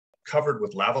covered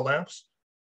with lava lamps.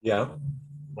 Yeah.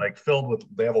 Like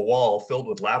they have a wall filled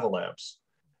with lava lamps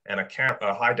and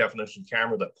a high definition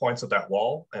camera that points at that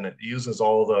wall, and it uses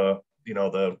all the,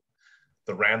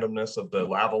 the randomness of the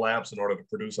lava lamps in order to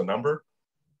produce a number.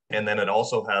 And then it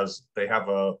also they have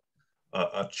a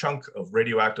chunk of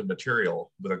radioactive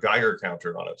material with a Geiger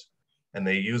counter on it. And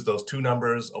they use those two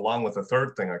numbers along with a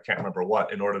third thing, I can't remember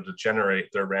what, in order to generate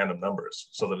their random numbers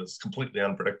so that it's completely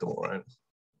unpredictable, right?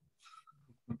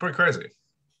 Pretty crazy.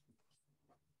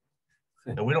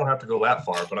 And we don't have to go that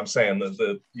far, but I'm saying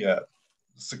that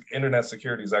internet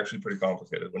security is actually pretty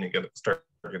complicated when you start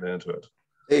getting into it.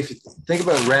 Hey, if you think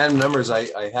about random numbers, I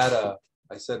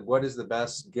said, what is the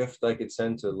best gift I could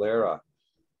send to Lara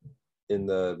in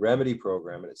the Remedy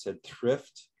program? And it said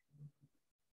thrift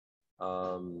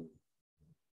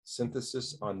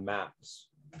synthesis on maps.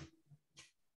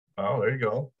 Oh, there you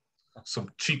go. Some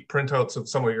cheap printouts of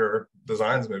some of your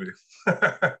designs, maybe.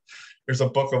 Here's a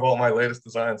book of all my latest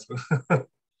designs.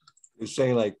 You're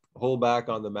saying like, hold back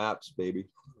on the maps, baby.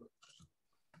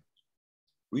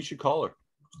 We should call her.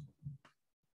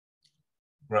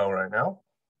 Well, right now?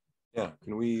 Yeah.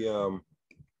 Can we? Yeah.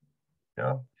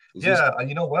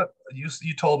 You know what?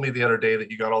 You told me the other day that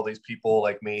you got all these people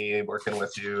like me working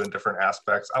with you in different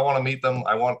aspects. I want to meet them.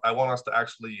 I want us to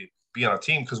actually be on a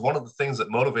team, because one of the things that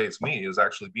motivates me is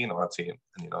actually being on a team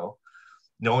and,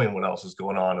 knowing what else is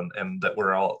going on, and that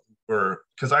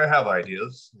because I have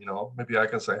ideas, maybe I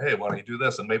can say, hey, why don't you do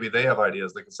this? And maybe they have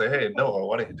ideas. They can say, hey, no,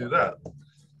 why don't you do that?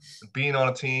 And being on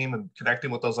a team and connecting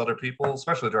with those other people,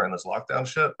 especially during this lockdown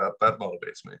shit, that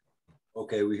motivates me.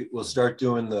 Okay, we'll start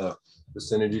doing the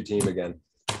synergy team again,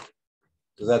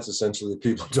 because that's essentially the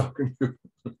people talking to.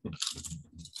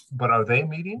 But are they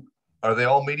meeting? Are they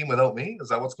all meeting without me? Is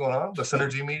that what's going on? The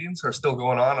synergy meetings are still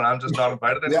going on, and I'm just not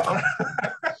invited anymore.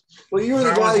 Yeah. Well, you were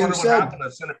the guy who said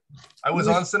I was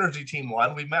on synergy team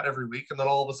 1. We met every week, and then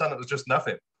all of a sudden it was just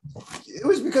nothing. It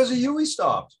was because of you we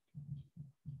stopped.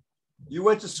 You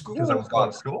went to school. Because I was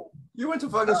going to school? You went to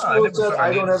fucking school and said,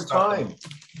 I don't have time.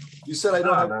 You said, I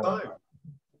don't have time.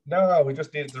 No, we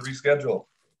just needed to reschedule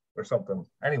or something.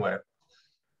 Anyway.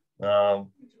 But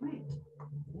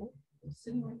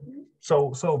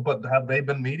have they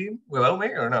been meeting without me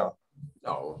or no?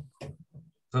 No.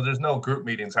 So there's no group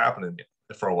meetings happening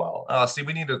for a while. See,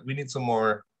 we need some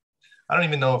more. I don't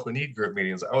even know if we need group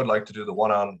meetings. I would like to do the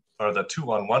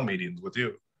 2-on-1 meetings with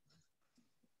you.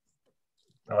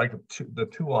 I like the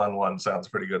 2-on-1 sounds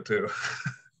pretty good too.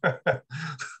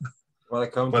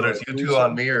 Whether it's you two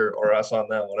on me or us on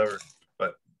them, whatever.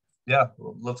 But yeah,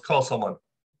 let's call someone.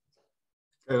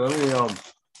 Hey, let me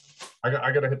I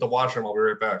gotta hit the washroom. I'll be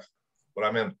right back. But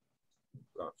I'm in.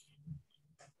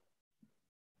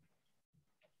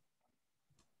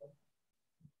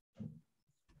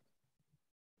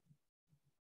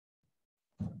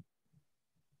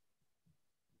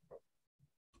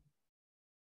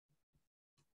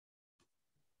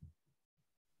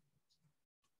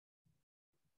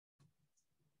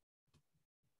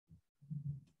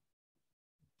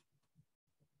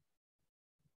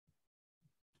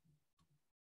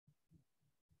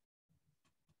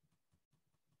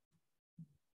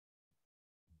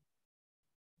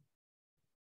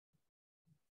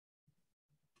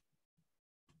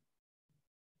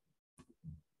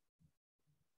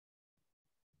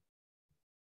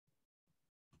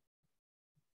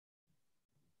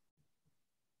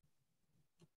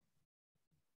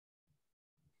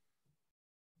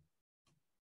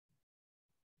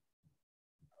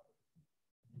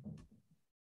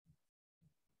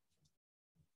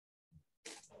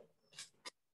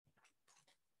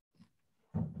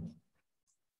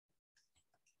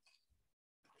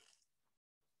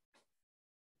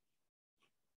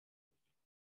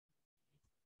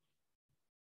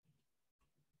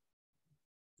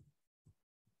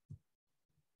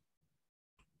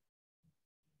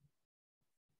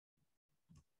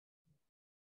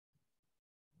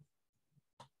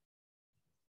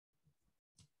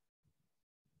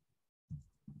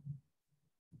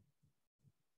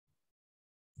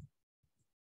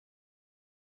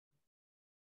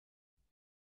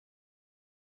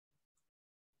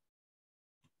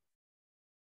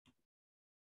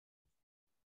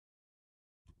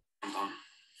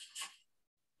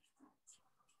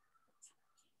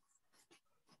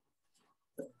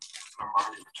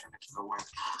 Return it to the wind.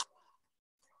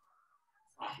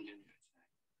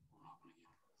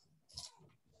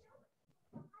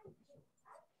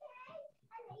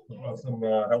 Some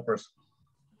helpers.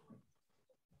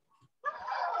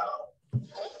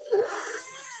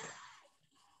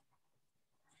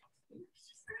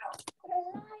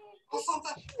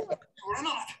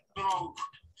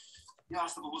 He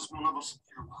asked if it was one of us.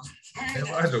 Here it was. Hey,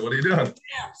 Elijah, what are you doing?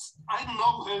 Yes, I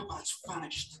know how, but it's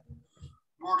finished.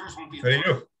 Murders won't be a There you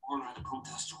go. We're going to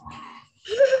protest.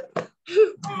 Maybe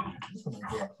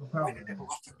people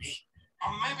laughed at me.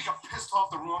 Or maybe you're pissed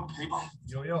off the wrong people.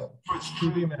 Yo. But it's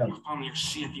true. You've done your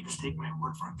shit. You can take my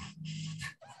word for it.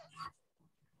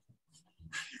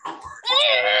 Your word.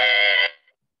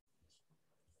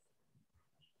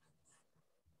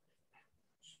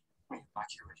 Back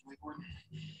here, Reggie Gordon.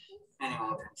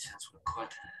 Anyone with any sense would have quit.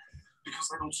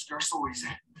 Because I don't scare so easy.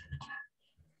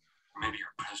 Maybe you're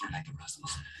a prisoner like the rest of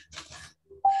us.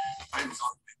 I was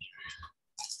on with you.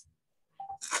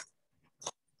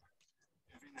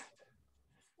 Every night.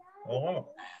 Oh, wow.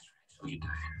 So you die.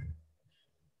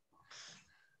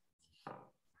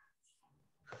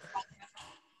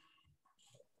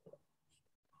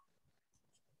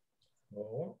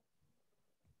 Oh.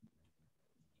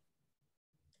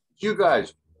 You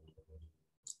guys.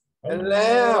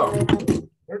 Hello.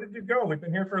 Where did you go? We've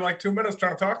been here for like 2 minutes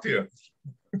trying to talk to you.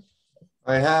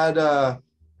 I had other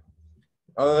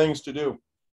things to do.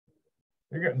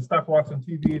 You're getting stuff watching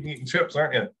TV and eating chips,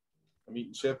 aren't you? I'm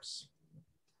eating chips.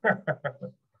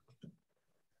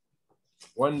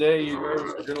 One day you guys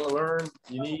are gonna learn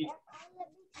you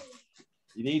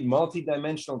need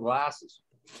multi-dimensional glasses.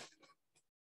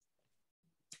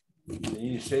 You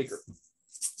need a shaker.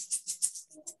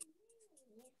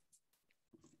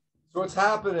 So what's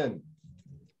happening?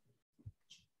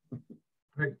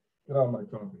 Hey, get out of my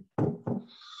coffee.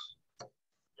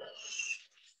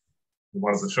 We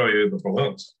wanted to show you the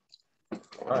balloons.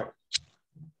 All right.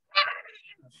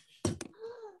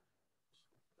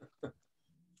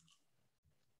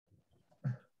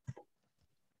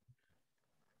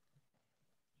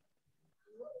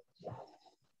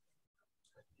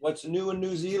 What's new in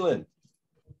New Zealand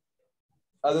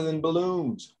other than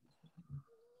balloons?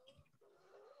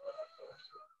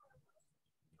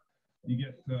 You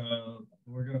get,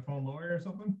 we're going to phone Lori or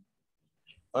something?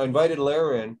 I invited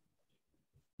Lara in,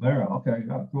 Lara, okay,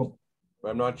 yeah, cool. but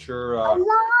I'm not sure.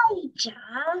 Elijah.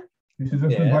 You should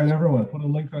just Yeah. invite everyone. Put a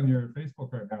link on your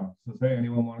Facebook right now. Says, hey,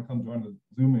 anyone want to come join the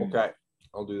Zoom meeting? Okay,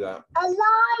 I'll do that.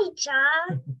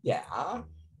 Elijah, Yeah.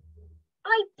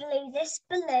 I blew this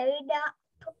balloon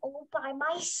up all by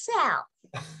myself.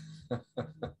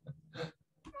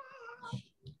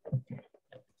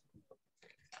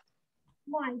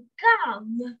 My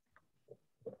gum.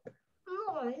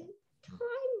 My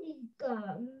tiny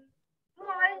gum.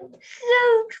 My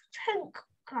huge pink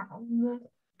gum.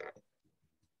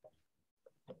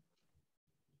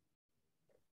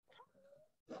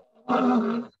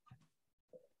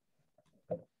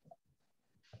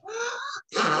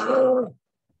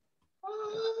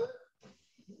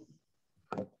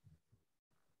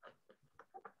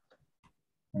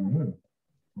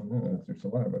 That's your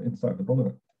saliva inside the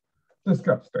balloon.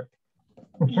 Disgusting.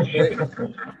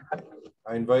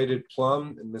 I invited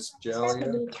Plum and Miss So Jalia.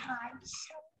 many times.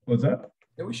 What's that?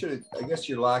 Yeah, we should. I guess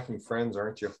you're lacking friends,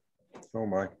 aren't you? Oh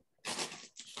my.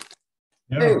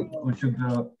 Yeah, Hey. we should.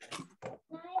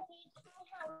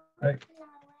 Hey,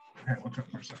 watch out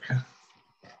for a second.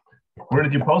 Where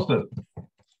did you post it?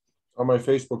 On my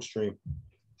Facebook stream.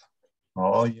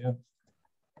 Oh yeah.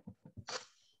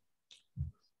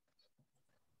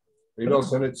 Maybe I'll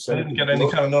send it. I didn't get any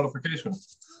kind of notification.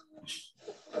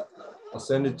 I'll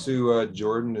send it to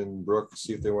Jordan and Brooke,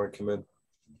 see if they want to come in.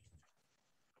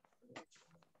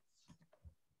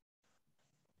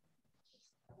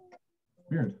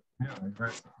 Weird. Yeah,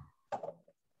 right.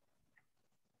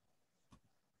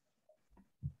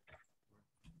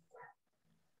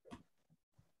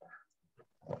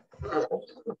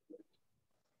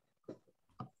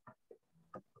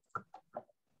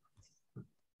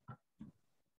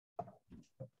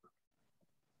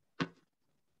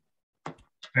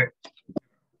 Hey.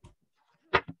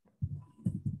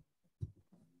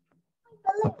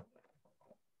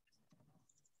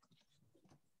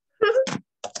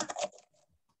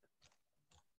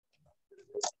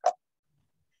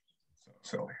 So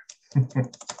silly.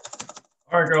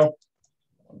 All right, girl.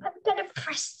 I'm gonna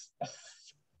press this.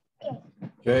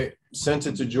 Okay, sent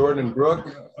it to Jordan and Brooke.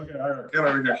 Okay, all right. Get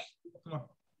over here. Come on.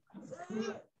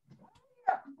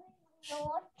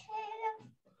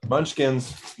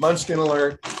 Munchkins. Munchkin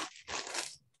alert.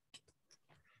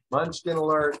 Munchkin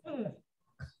alert.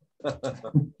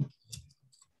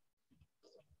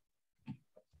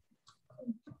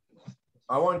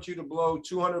 I want you to blow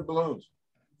 200 balloons.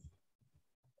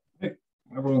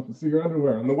 Everyone can see your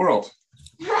underwear in the world.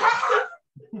 I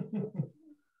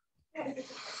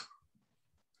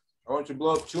want you to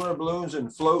blow up 200 balloons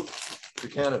and float to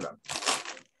Canada.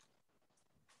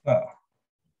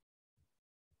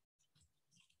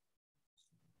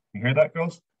 You hear that,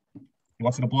 girls? He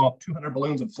wants you to blow up 200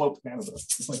 balloons and float to Canada,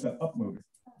 just like that Up movie.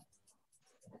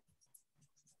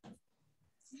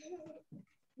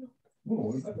 Ooh,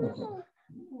 what is that?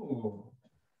 Ooh.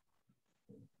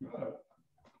 Good.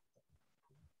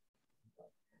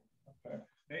 Okay.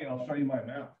 Hey, I'll show you my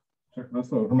map. Check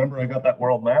this out. Remember I got that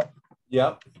world map?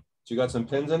 Yep. So you got some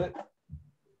pins in it?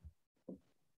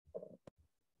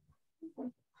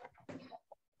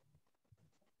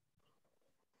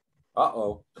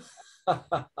 Uh-oh.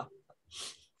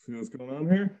 See what's going on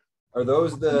here? Are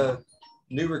those the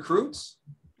new recruits?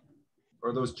 Or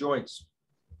are those joints?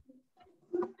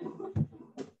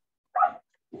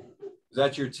 Is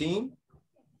that your team?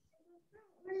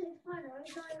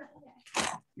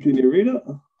 Can you read it?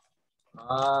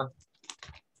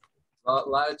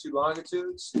 Latitude,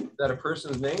 longitudes. Is that a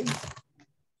person's name?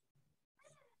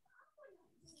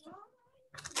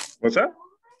 What's that?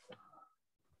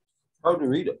 Hard to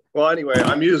read it. Well, anyway,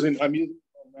 I'm using a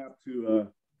map to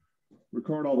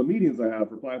record all the meetings I have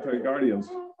for Planetary Guardians,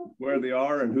 where they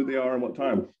are and who they are and what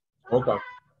time. Okay.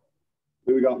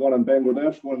 We got one in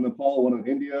Bangladesh, one in Nepal, one in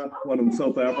India, one in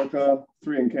South Africa,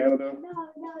 3 in Canada.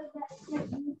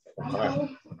 All right.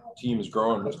 Team is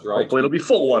growing, Mr. Hopefully it'll be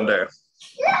full one day.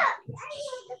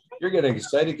 You're getting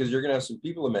excited because you're going to have some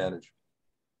people to manage.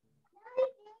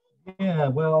 Yeah,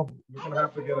 well, we're going to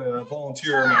have to get a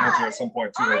volunteer manager at some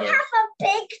point too. I have a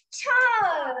big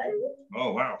toe.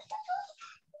 Oh, wow.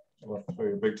 I'll have to show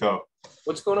you a big toe.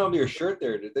 What's going on with your shirt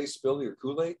there? Did they spill your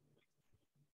Kool-Aid?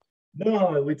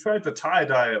 No, we tried to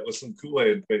tie-dye it with some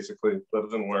Kool-Aid, basically, but it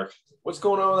didn't work. What's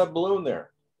going on with that balloon there?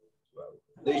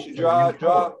 They should draw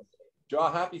a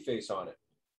happy face on it.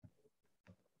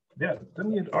 Yeah,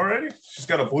 didn't you already? She's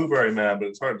got a blueberry man, but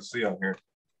it's hard to see on here.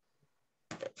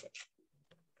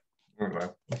 Anyway.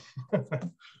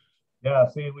 Yeah,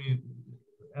 see,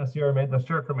 SCR made the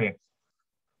shirt for me. It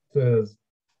says,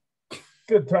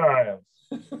 good times.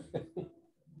 And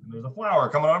there's a flower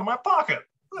coming out of my pocket.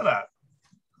 Look at that.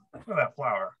 Look at that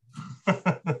flower. I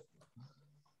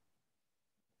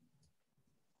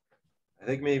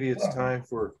think maybe it's time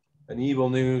for an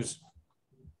evil news.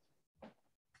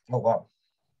 Oh, wow.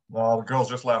 Well, the girls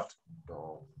just left.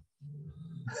 Oh.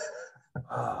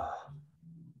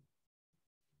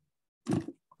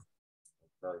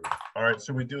 All right,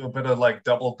 should we do a bit of like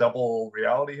double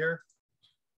reality here?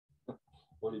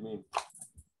 What do you mean?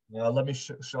 Let me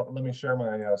share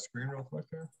my screen real quick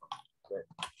here. Okay.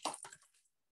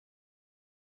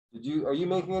 Are you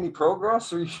making any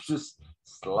progress, or are you just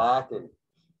slacking?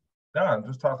 No, I'm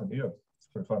just talking to you. It's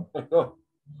pretty fun. Hey,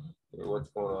 what's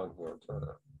going on here? I'm trying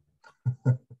to.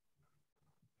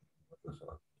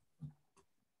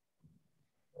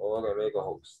 Oh, okay, make a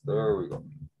hoax. There we go.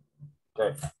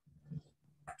 Okay.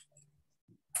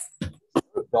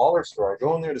 The dollar store. I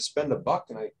go in there to spend $1,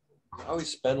 and I always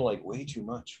spend like way too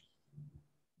much.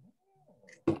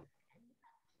 We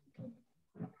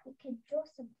could draw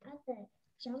some other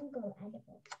jungle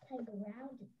animals playing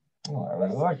around. Oh, I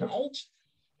really like it. Page,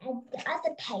 and the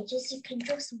other pages, you can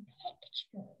draw some pictures.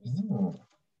 Mm.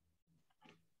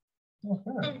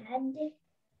 Okay. And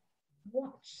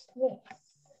watch this.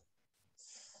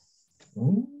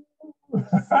 Ooh.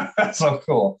 That's so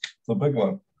cool. It's a big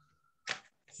one.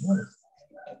 Nice.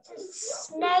 It's a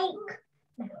snake.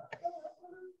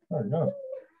 There you go.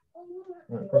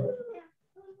 Right, perfect.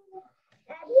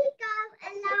 There you go,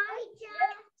 Elijah.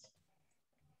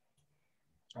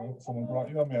 Oh, someone brought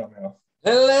you a meow meow.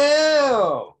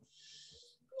 Hello.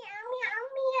 Meow, meow,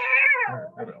 meow.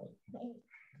 Right, good.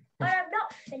 But I'm not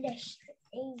finished with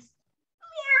these.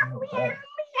 Meow, Okay. meow, meow.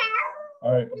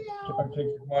 All right, okay,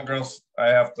 come on, girls. We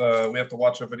have to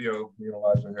watch a video. Me and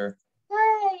Elijah here. Hey,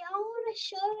 I want to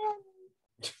show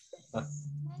them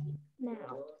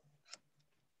now.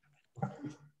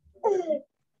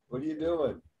 What are you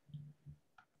doing?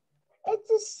 It's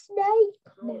a snake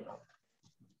now.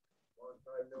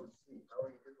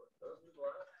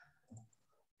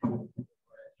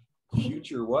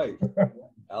 Shoot your wife,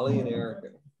 Ellie and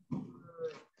Erica.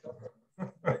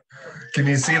 Can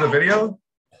you see the video?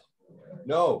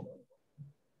 No,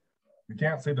 You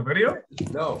can't see the video?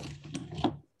 no.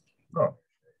 Oh.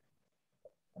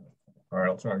 All right,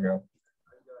 I'll try again.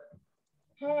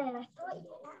 Hey, I thought.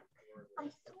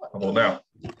 How about now?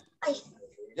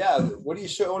 Yeah, what are you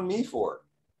showing me for?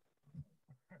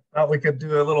 We could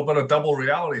do a little bit of double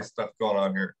reality stuff going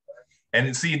on here.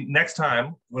 And see, next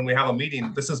time when we have a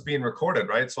meeting, this is being recorded,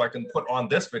 right? So I can put on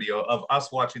this video of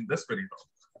us watching this video.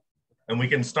 And we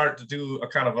can start to do a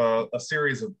kind of a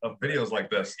series of videos like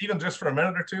this, even just for a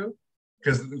minute or two,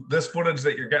 because this footage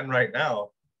that you're getting right now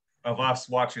of us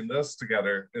watching this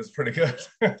together is pretty good.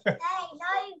 Hey, no,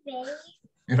 baby.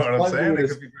 You know what I'm saying? It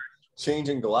Is could be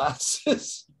changing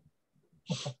glasses.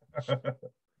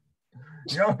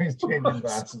 you always changing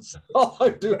glasses. All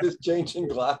I do is changing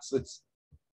glasses,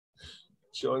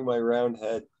 showing my round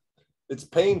head. It's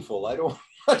painful. I don't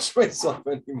watch myself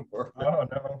anymore. Oh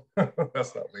no,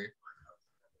 that's not me.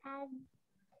 Yeah,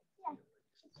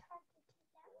 she's trying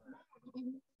to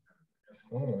do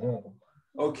that. Oh, no.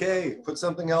 Okay, put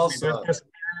something else on.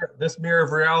 This mirror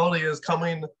of reality is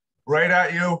coming right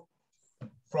at you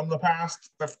from the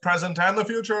past, the present, and the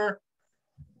future.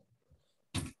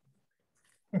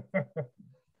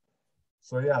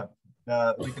 So yeah,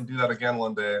 we can do that again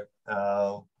one day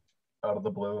out of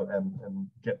the blue and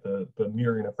get the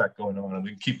mirroring effect going on, and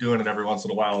we can keep doing it every once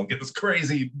in a while and get this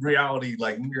crazy reality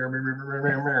like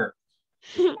mirror.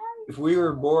 If we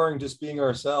were boring just being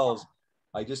ourselves,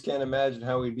 I just can't imagine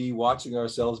how we'd be watching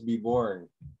ourselves be boring.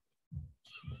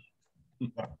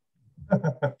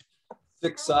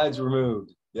 6 sides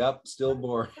removed. Yep, still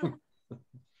boring.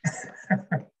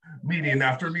 Meeting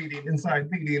after meeting, inside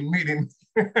meeting.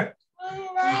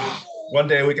 One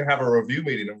day we can have a review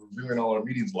meeting and reviewing all our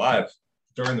meetings live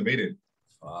during the meeting.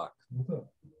 Fuck.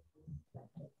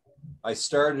 I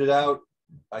started out,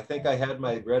 I think I had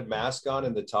my red mask on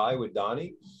and the tie with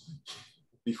Donnie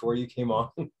before you came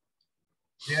on.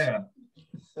 Yeah.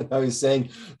 I was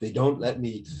saying, they don't let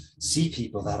me see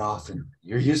people that often.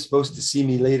 You're supposed to see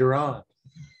me later on.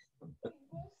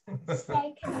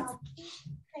 Stay connected,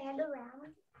 stand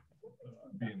around.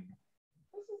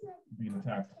 Being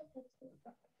attacked.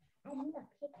 I end up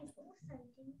picking something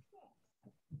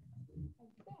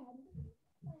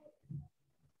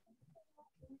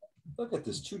Look at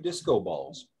this, 2 disco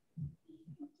balls.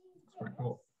 Pretty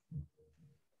cool.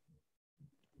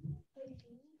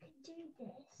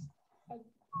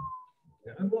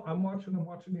 Yeah, I'm watching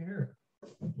you here.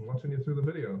 I'm watching you through the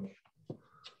video.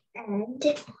 And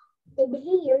in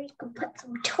here you can put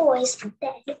some toys, and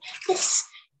then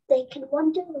they can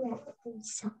wander around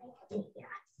inside there.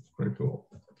 Pretty cool.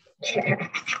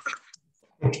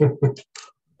 It's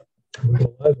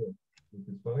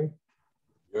funny.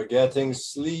 You're getting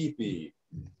sleepy,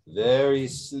 very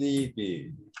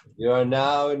sleepy. You are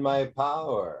now in my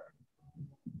power.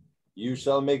 You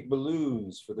shall make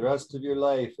balloons for the rest of your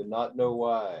life and not know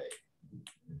why.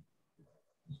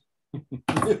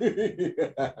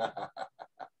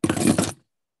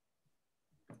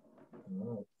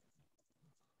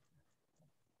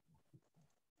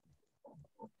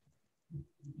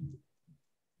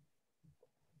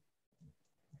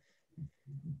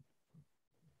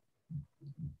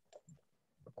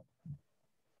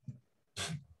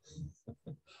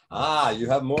 Ah, you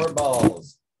have more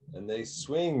balls and they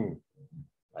swing.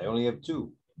 I only have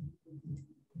 2.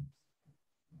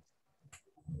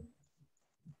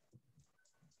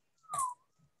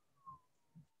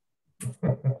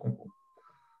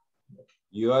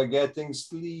 You are getting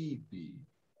sleepy,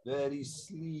 very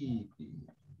sleepy.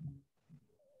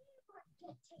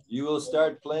 You will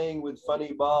start playing with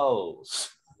funny balls.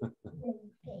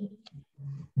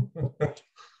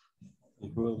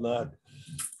 You will not.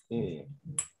 Getting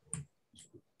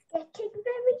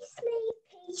very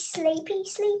sleepy,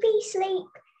 sleep.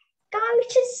 Go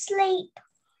to sleep,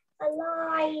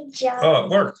 Elijah. Oh, it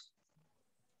worked.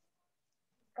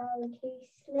 Go to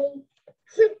sleep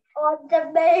on the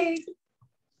moon.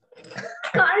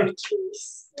 Go to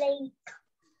sleep.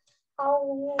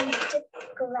 Old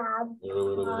grandpa.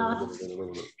 Go to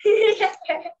sleep,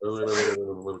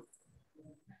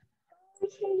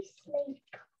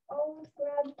 old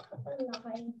grandpa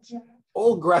Elijah.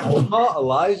 Old grandpa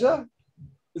Elijah?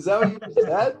 Is that what you just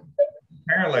said?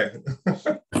 Apparently.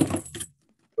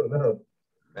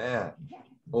 Man,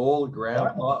 old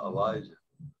grandpa Elijah.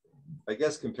 I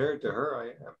guess compared to her,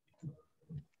 I am.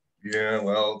 Yeah,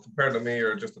 well, compared to me,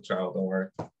 you're just a child, don't worry.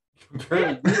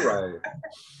 Compared to you, I am.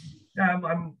 Yeah,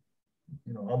 I'm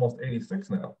almost 86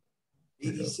 now.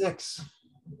 86.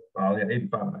 Oh, yeah,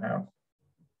 85 and a half.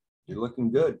 You're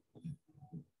looking good.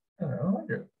 Yeah, I like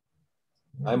it.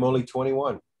 I'm only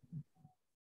 21.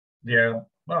 Yeah,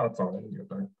 well, it's all right. You'll get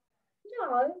there.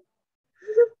 No,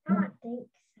 I don't think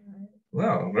so.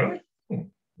 No, really?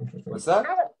 Interesting. What's that?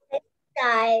 I don't think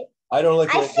so. I don't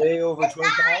look I at a day over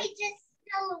 25. I just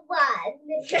still one.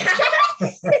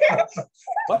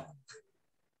 What?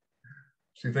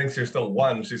 She thinks you're still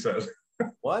 1, she says.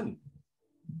 1.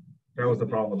 That was the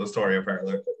problem with the story,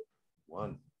 apparently.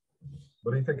 1.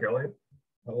 What do you think, Elliot?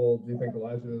 How old do you think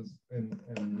Elijah is? And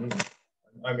me?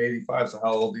 I'm 85, so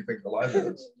how old do you think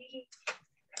Elijah is?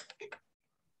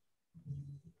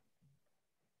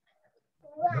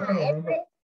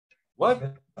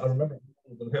 What? I remember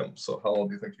older than him, so how old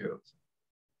do you think he is?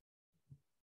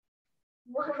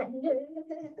 one.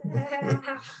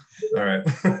 All right.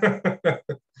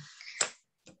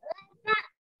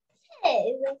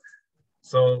 Two.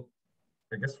 So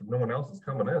I guess no one else is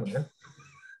coming in, eh?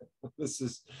 This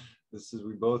is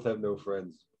we both have no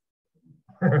friends.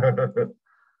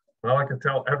 Well, I can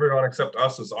tell everyone except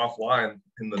us is offline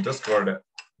in the Discord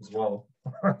as well.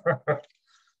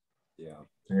 Yeah.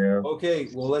 Yeah. Okay,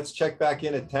 well, let's check back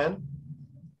in at 10.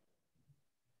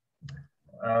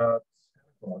 10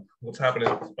 o'clock. What's happening?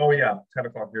 Oh yeah, 10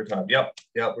 o'clock your time. Yep.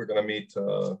 We're gonna meet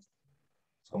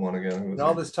someone again. And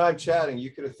all this time chatting,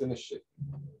 you could have finished it.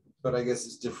 But I guess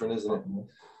it's different, isn't it?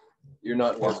 You're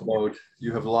not in work mode.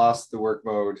 You have lost the work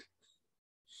mode.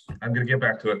 I'm gonna get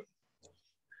back to it.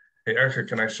 Hey, Erica,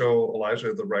 can I show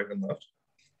Elijah the right and left?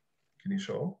 Can you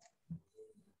show him?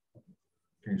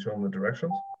 Can you show him the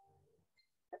directions?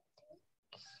 The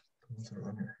ones that are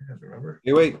on your head, remember?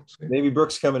 Hey, wait, See? maybe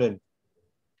Brooke's coming in.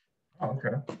 Oh,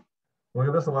 okay. Look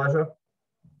at this, Elijah,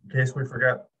 in case we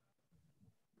forget.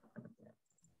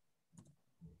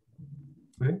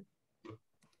 See?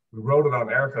 We wrote it on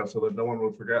Erica so that no one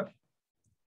would forget.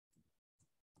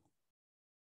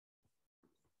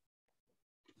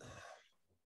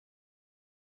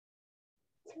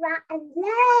 Right and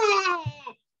left.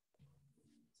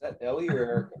 Is that Ellie or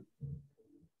Erica?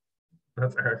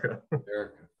 That's Erica.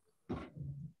 Erica.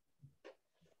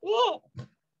 Yeah.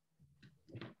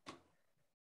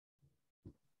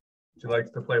 She likes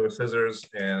to play with scissors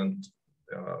and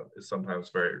is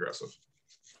sometimes very aggressive.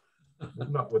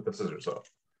 Not with the scissors, though.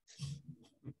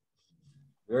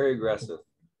 Very aggressive.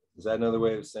 Is that another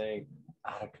way of saying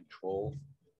out of control?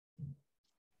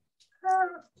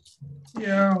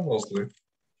 Yeah, mostly.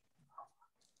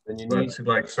 Then you But need she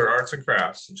likes her arts and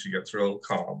crafts, and she gets real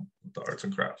calm with the arts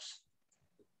and crafts.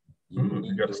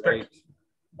 You got a stick.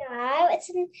 No, it's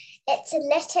a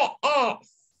letter F.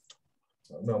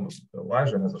 No,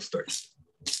 Elijah has a stick.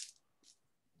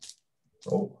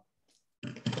 Oh.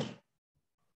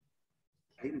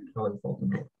 Kelly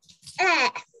Fulton.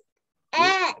 F.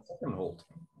 F. Falkenholt.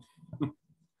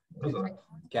 What is that?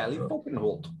 Callie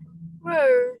Falkenholt.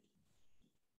 Where?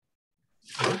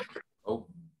 Oh.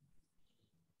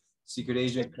 Secret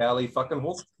Agent Callie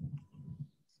Falkenholt.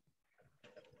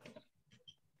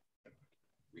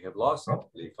 We have lost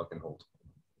Callie Falkenholt.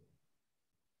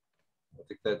 I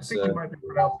think I that's think you might be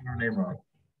pronouncing her name wrong.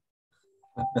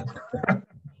 Look.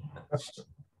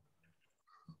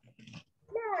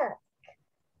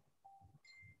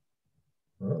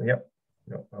 Well, yep.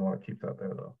 I want to keep that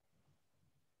there though.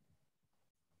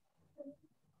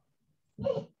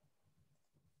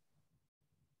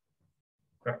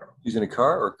 using a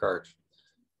car or cart.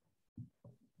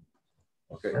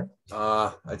 Okay.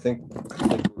 I think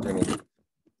we're gonna.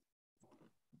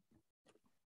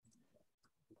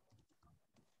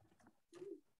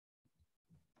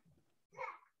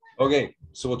 Okay,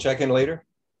 so we'll check in later.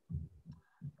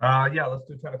 Yeah, let's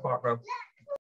do 10 o'clock, man.